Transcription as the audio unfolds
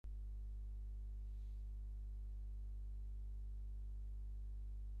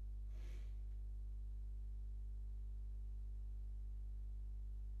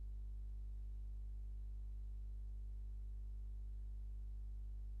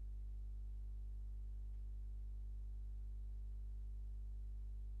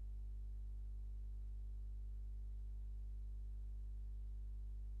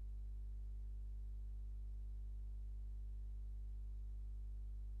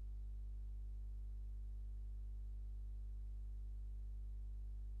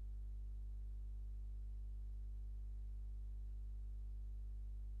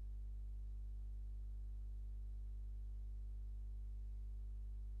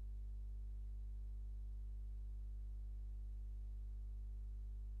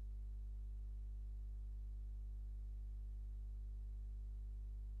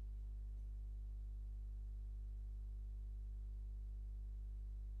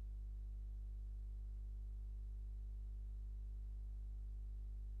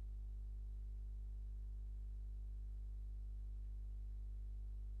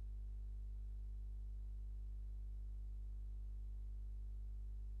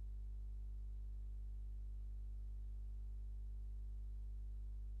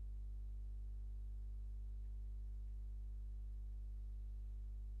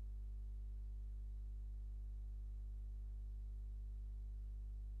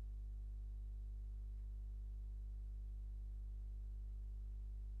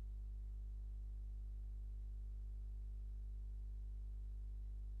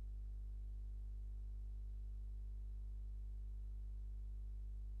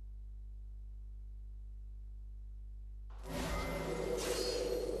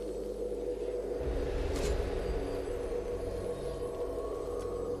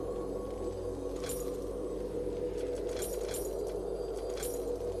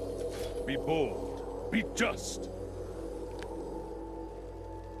Be bold. Be just.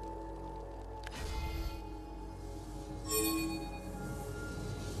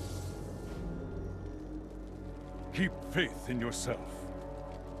 Keep faith in yourself.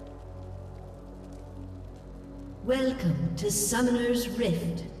 Welcome to Summoner's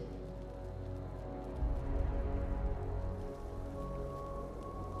Rift.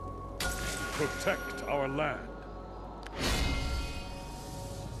 Protect our land.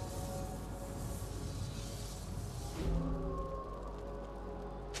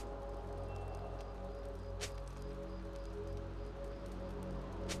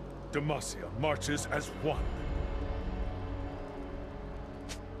 Demacia marches as one.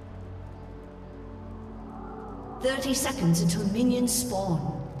 "30 seconds until minions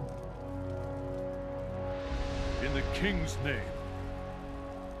spawn." In the King's name.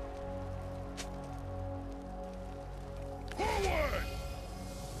 Forward!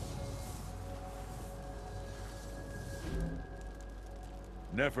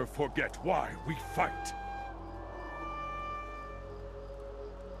 Never forget why we fight.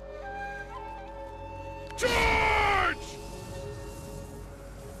 Charge!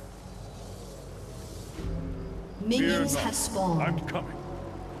 Minions have spawned. I'm coming.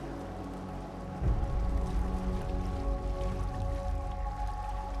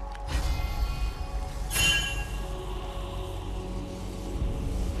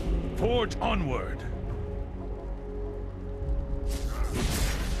 Forge onward.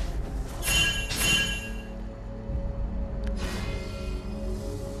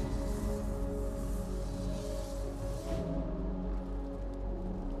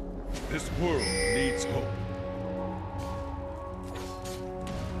 This world needs hope.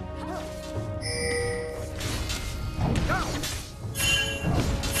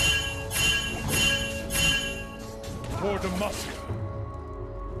 For Demacia.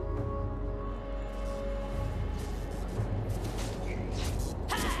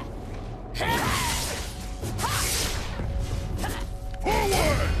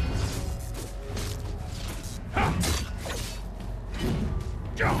 Forward!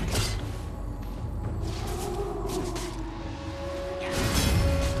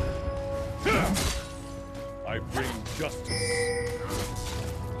 I bring justice.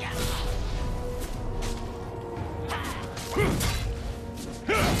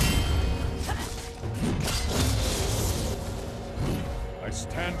 I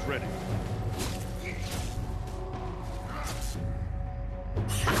stand ready.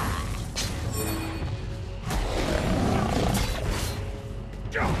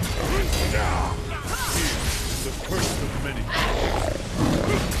 The first of many.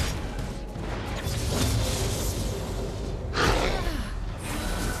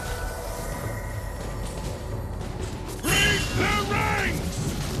 Raise their ranks!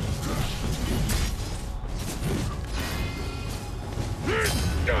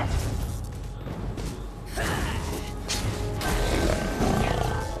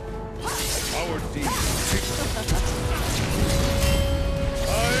 Our deeds.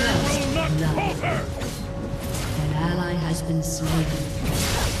 I will not falter! An ally has been slain.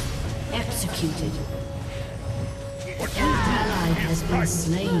 Executed. An ally has been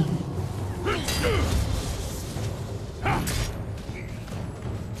slain.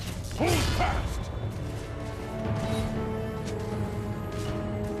 Hold fast!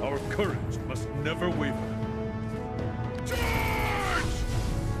 Our courage must never waver. Charge!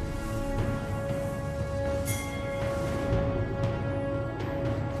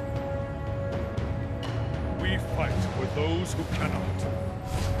 We fight for those who cannot.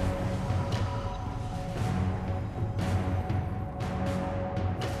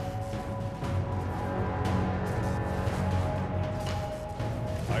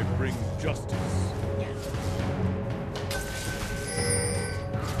 I bring justice.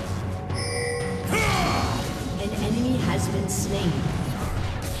 An enemy has been slain.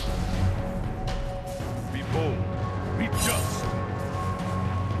 Be bold. Be just.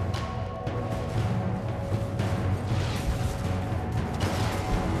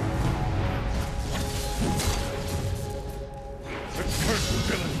 The cursed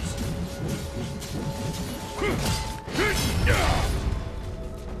villains.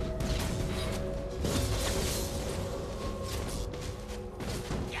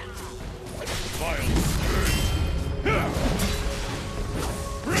 Vile scourge.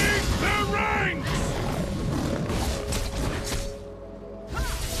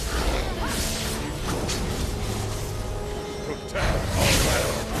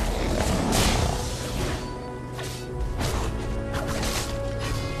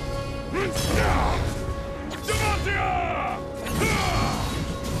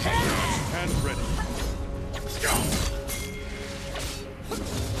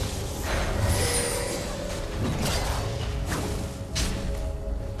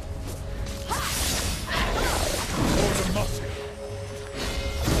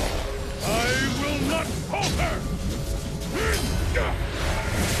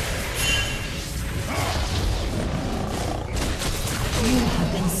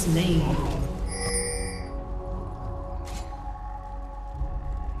 slain.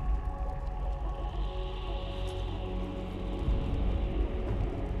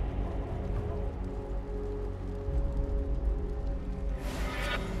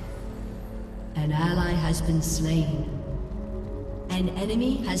 An ally has been slain. An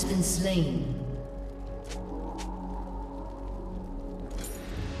enemy has been slain.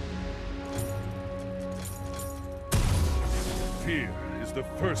 Fear is the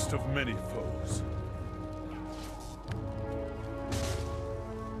first of many foes.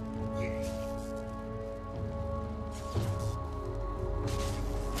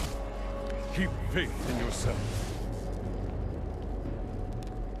 Keep faith in yourself.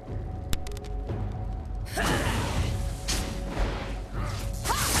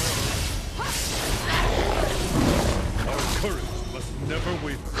 Our courage must never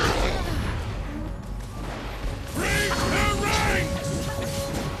waver. Break the ranks!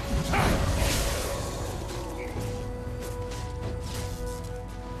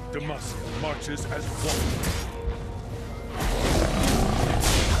 Demacia marches as one.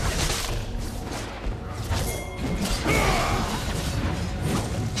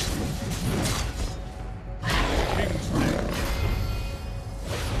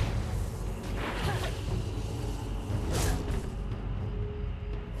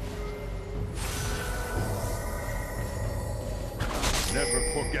 Never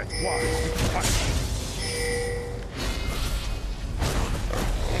forget why we fight.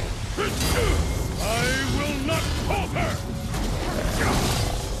 I will not falter!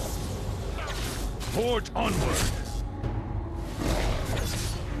 Forge onward!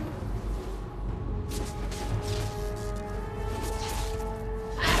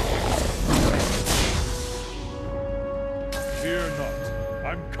 Fear not,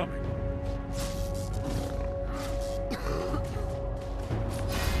 I'm coming.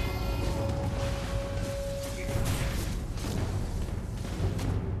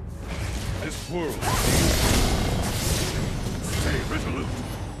 This world. Stay resolute.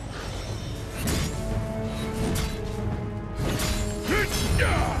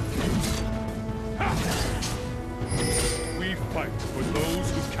 We fight for those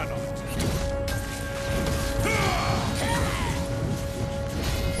who cannot.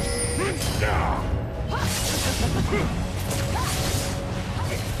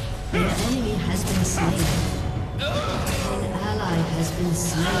 An enemy has been slain. An ally has been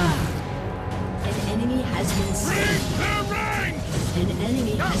slain. An enemy has been slain. An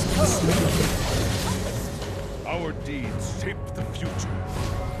enemy has been slain. Our deeds shape the future.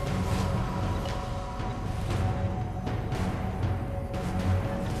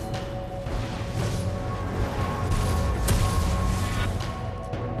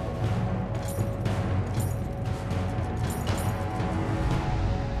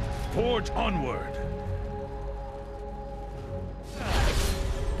 Forge onward!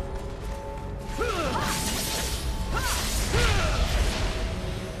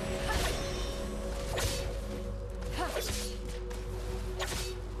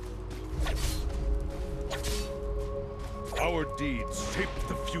 Our deeds shape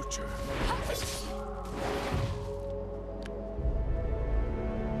the future.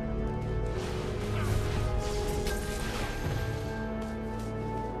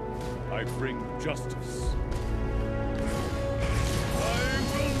 I bring justice. I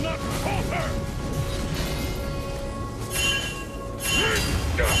will not falter!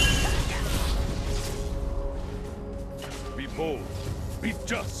 Be bold. Be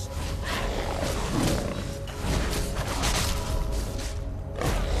just.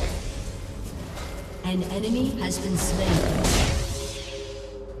 An enemy has been slain.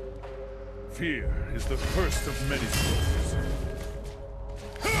 Fear is the first of many foes.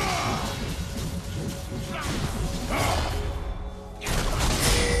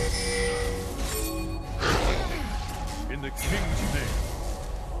 In the King's name.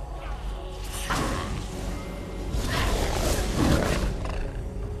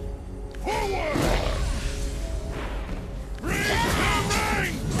 Forward! Break the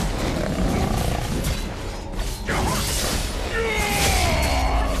ranks!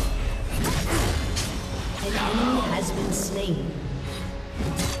 An enemy has been slain.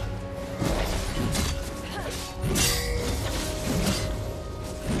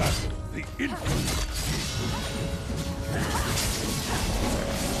 Battle the infant.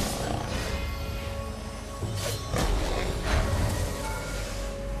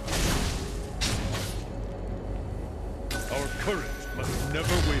 Our courage must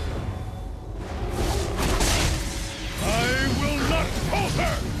never waver. I will not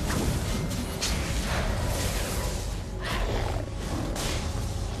falter!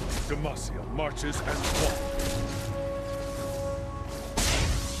 Demacia marches as one.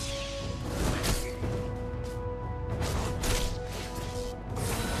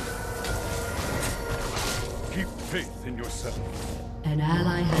 Keep faith in yourself. An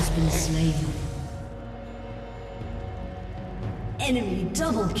ally has been slain. Enemy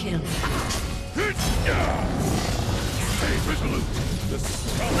double kill. Stay resolute. The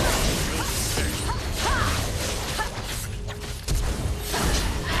strong will stay.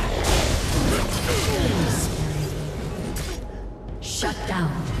 Shut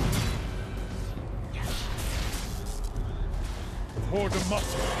down. For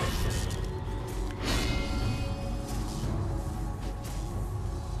Demacia.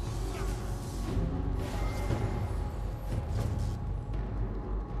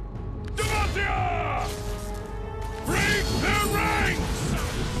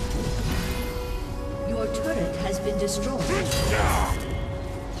 Your turret has been destroyed.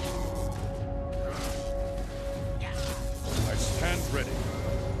 I stand ready.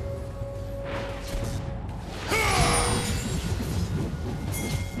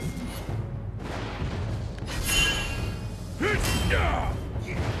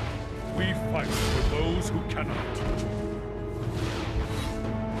 We fight for those who cannot.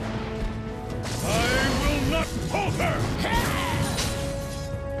 I will not falter!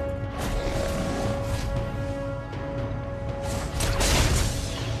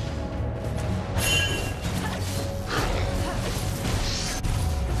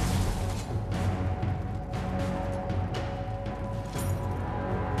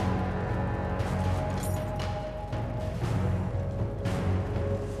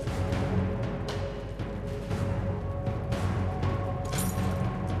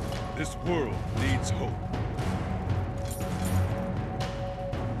 This world needs hope.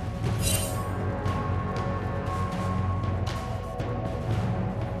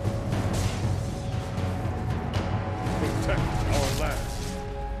 Protect our land.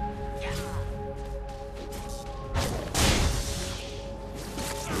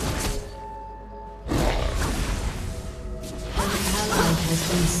 An ally has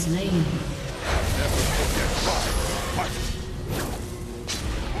been slain. Never forget why. Fight.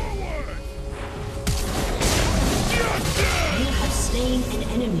 You have slain an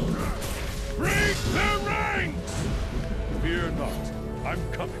enemy. Break their ranks! Fear not, I'm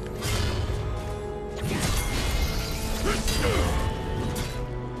coming.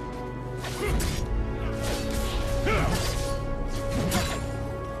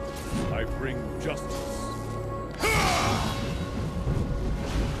 I bring justice.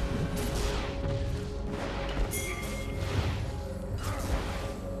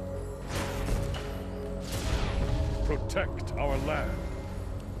 Protect our land.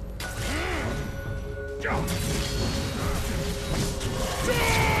 Charge!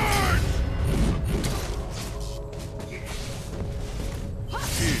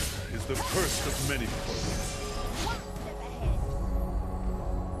 Here is the first of many foes.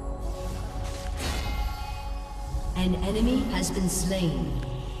 An enemy has been slain.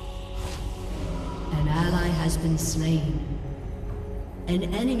 An ally has been slain. An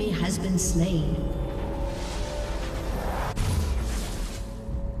enemy has been slain.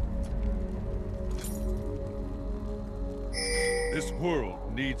 This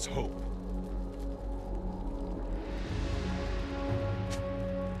world needs hope.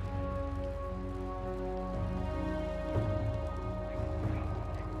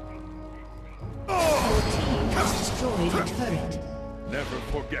 Your team has destroyed a turret. Never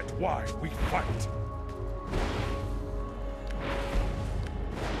forget why we fight.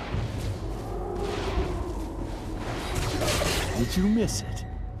 Did you miss it?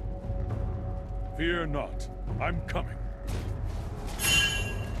 Fear not, I'm coming.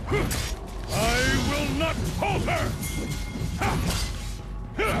 I will not falter!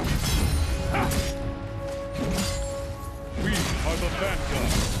 We are the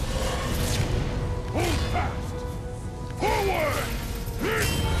vanguard. Hold fast! Forward!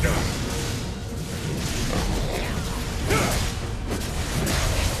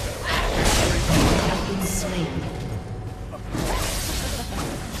 Have been slain.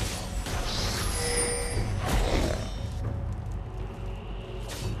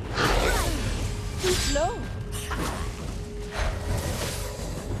 Too slow.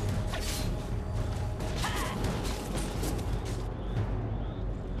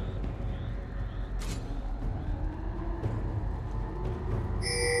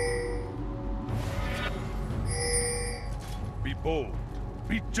 Be bold.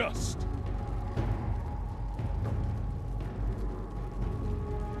 Be just.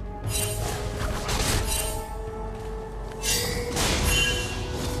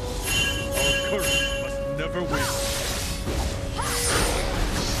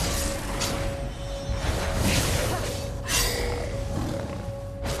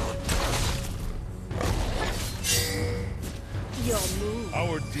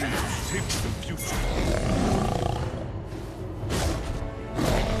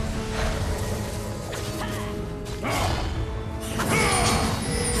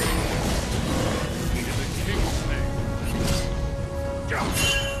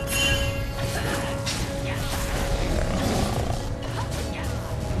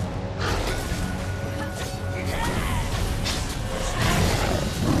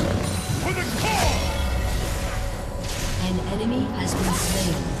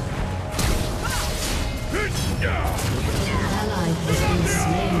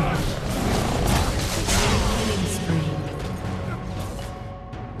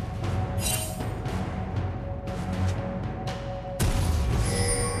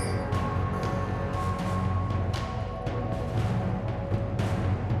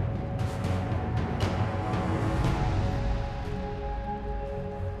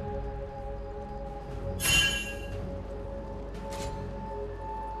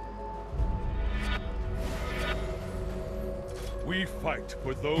 We fight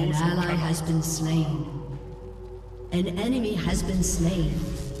for An those who ally cannot. has been slain. An enemy has been slain.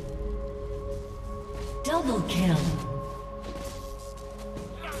 Double kill.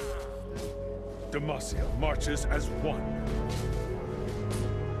 Demacia marches as one.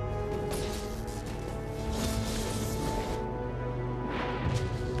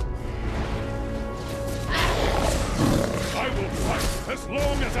 I will fight as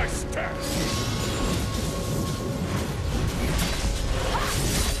long as I stand.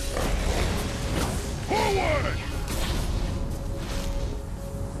 Forward!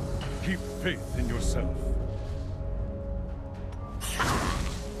 Keep faith in yourself.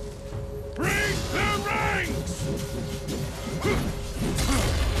 Break their ranks!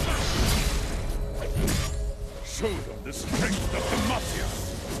 Show them the strength of Demacia!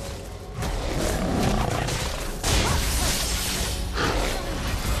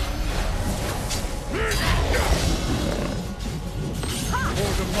 For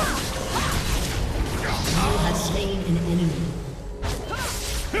Demacia! You have slain an enemy.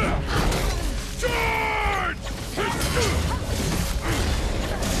 Charge!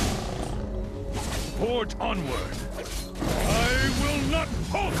 Forge onward! I will not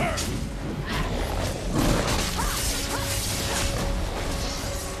falter!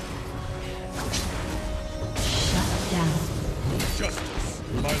 Shut down. Justice,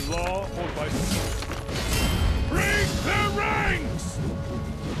 by law or by sword. Break their ranks!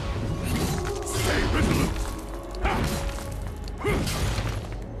 Stay resolute!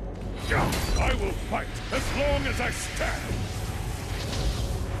 I will fight as long as I stand!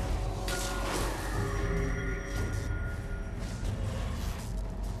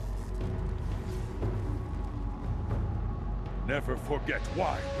 Never forget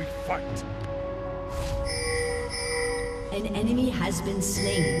why we fight. An enemy has been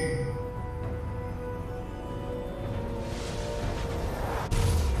slain.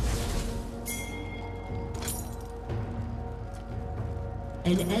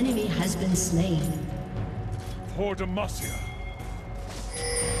 An enemy has been slain. For Demacia.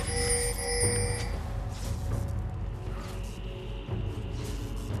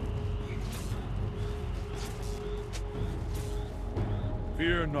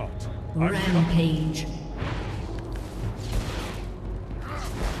 Fear not. I'm coming. Rampage.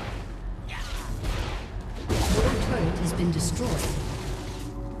 Your turret has been destroyed.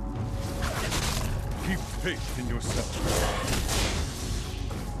 Keep faith in yourself.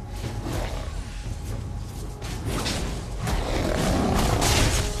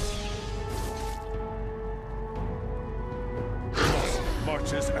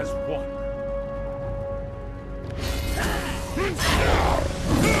 Marches as one. We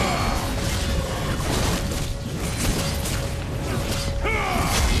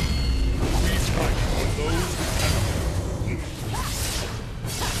fight for those who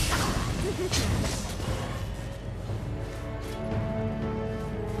cannot.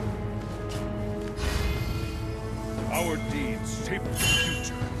 Our deeds shape the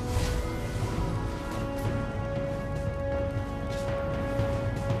future.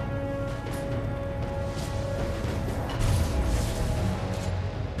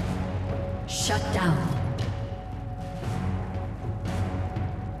 Shut down.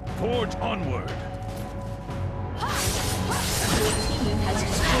 Forge onward. Your team has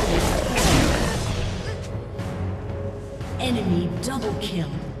destroyed. Enemy double kill.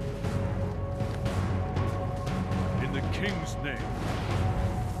 In the King's name.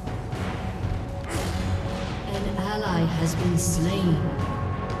 An ally has been slain.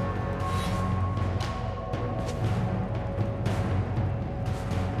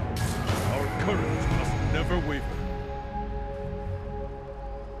 Our courage must never waver.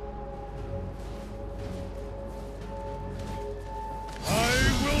 I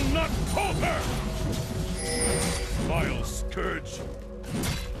will not falter! Vile scourge!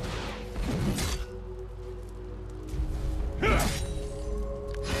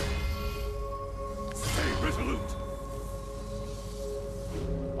 Stay resolute!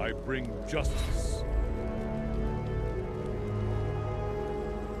 I bring justice.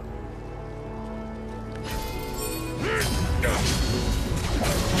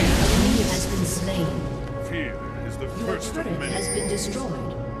 Enemy has been slain. Fear is the Your first of turret many. has been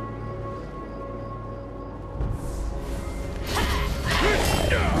destroyed.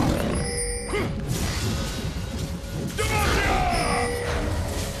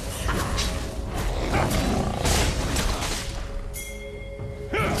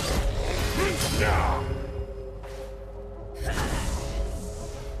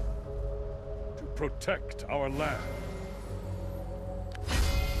 To protect our land.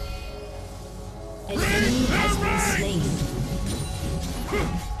 An enemy has been slain. We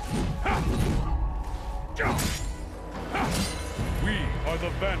are the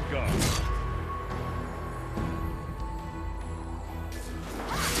vanguard.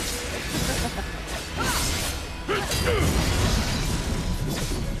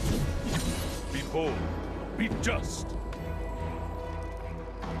 Be bold. Be just.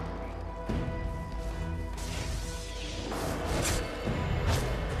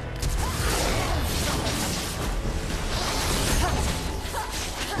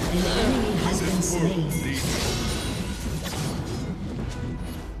 An enemy has been slain.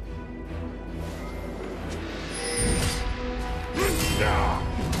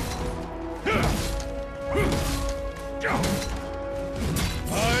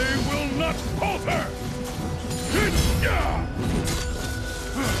 I will not falter!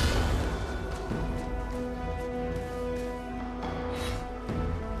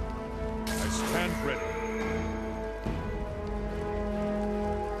 I stand ready.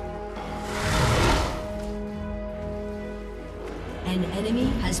 An enemy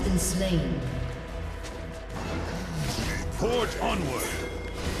has been slain. Forge onward!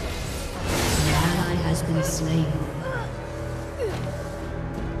 An ally has been slain.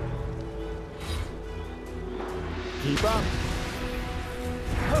 Keep up.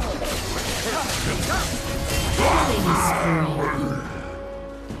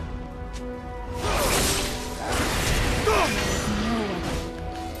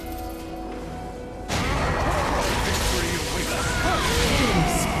 Killing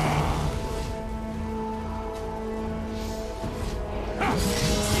spree.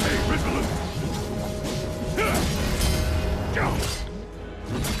 Stay resolute!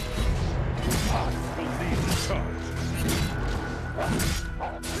 I will lead the charge.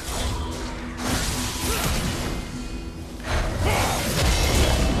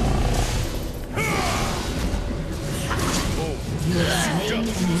 You have slain an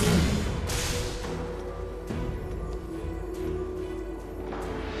enemy.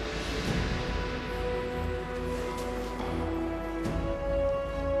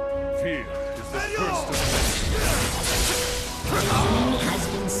 Fear is the first of An enemy has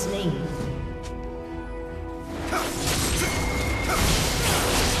been slain.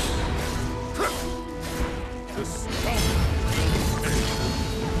 the scoundrel.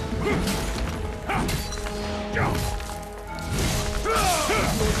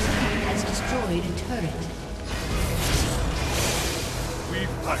 Has destroyed a turret. We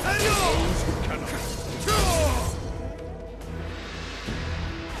fight for those who cannot.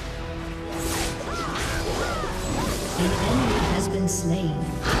 An enemy has been slain.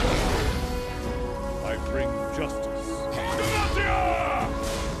 I bring justice.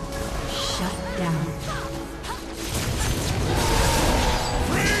 Shut down.